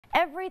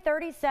Every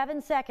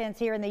 37 seconds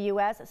here in the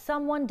U.S.,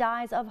 someone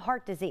dies of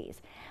heart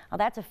disease. Now,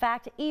 that's a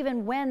fact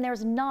even when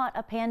there's not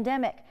a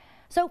pandemic.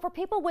 So for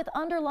people with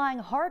underlying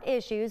heart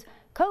issues,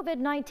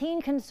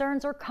 COVID-19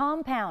 concerns are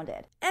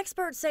compounded.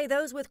 Experts say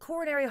those with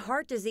coronary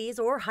heart disease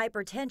or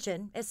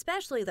hypertension,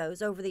 especially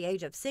those over the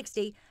age of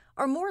 60,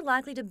 are more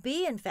likely to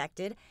be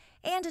infected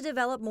and to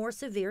develop more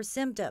severe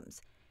symptoms.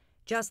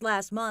 Just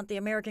last month, the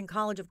American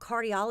College of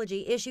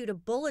Cardiology issued a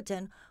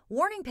bulletin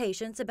warning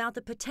patients about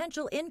the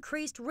potential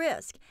increased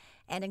risk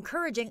and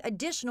encouraging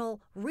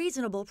additional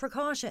reasonable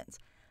precautions.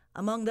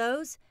 Among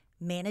those,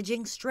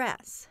 managing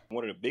stress.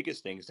 One of the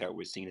biggest things that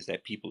we're seeing is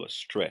that people are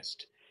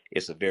stressed.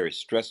 It's a very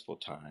stressful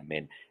time,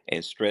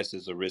 and stress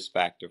is a risk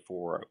factor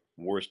for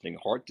worsening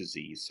heart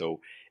disease.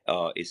 So,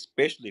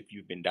 especially if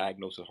you've been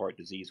diagnosed with heart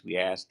disease, we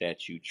ask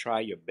that you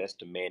try your best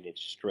to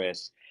manage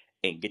stress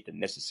and get the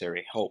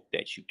necessary help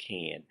that you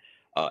can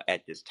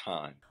at this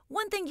time.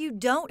 One thing you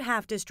don't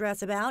have to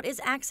stress about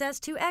is access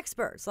to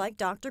experts like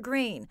Dr.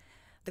 Green.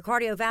 The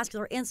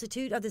Cardiovascular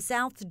Institute of the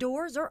South's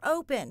doors are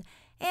open,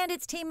 and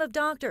its team of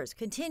doctors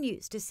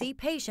continues to see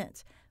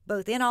patients,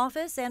 both in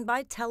office and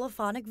by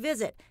telephonic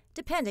visit,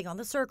 depending on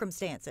the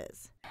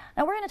circumstances.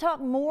 Now, we're going to talk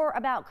more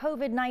about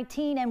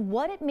COVID-19 and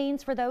what it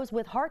means for those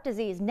with heart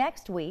disease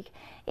next week.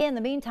 In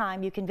the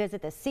meantime, you can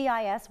visit the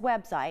CIS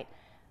website.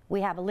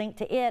 We have a link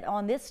to it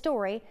on this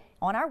story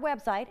on our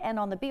website and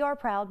on the BR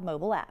Proud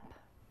mobile app.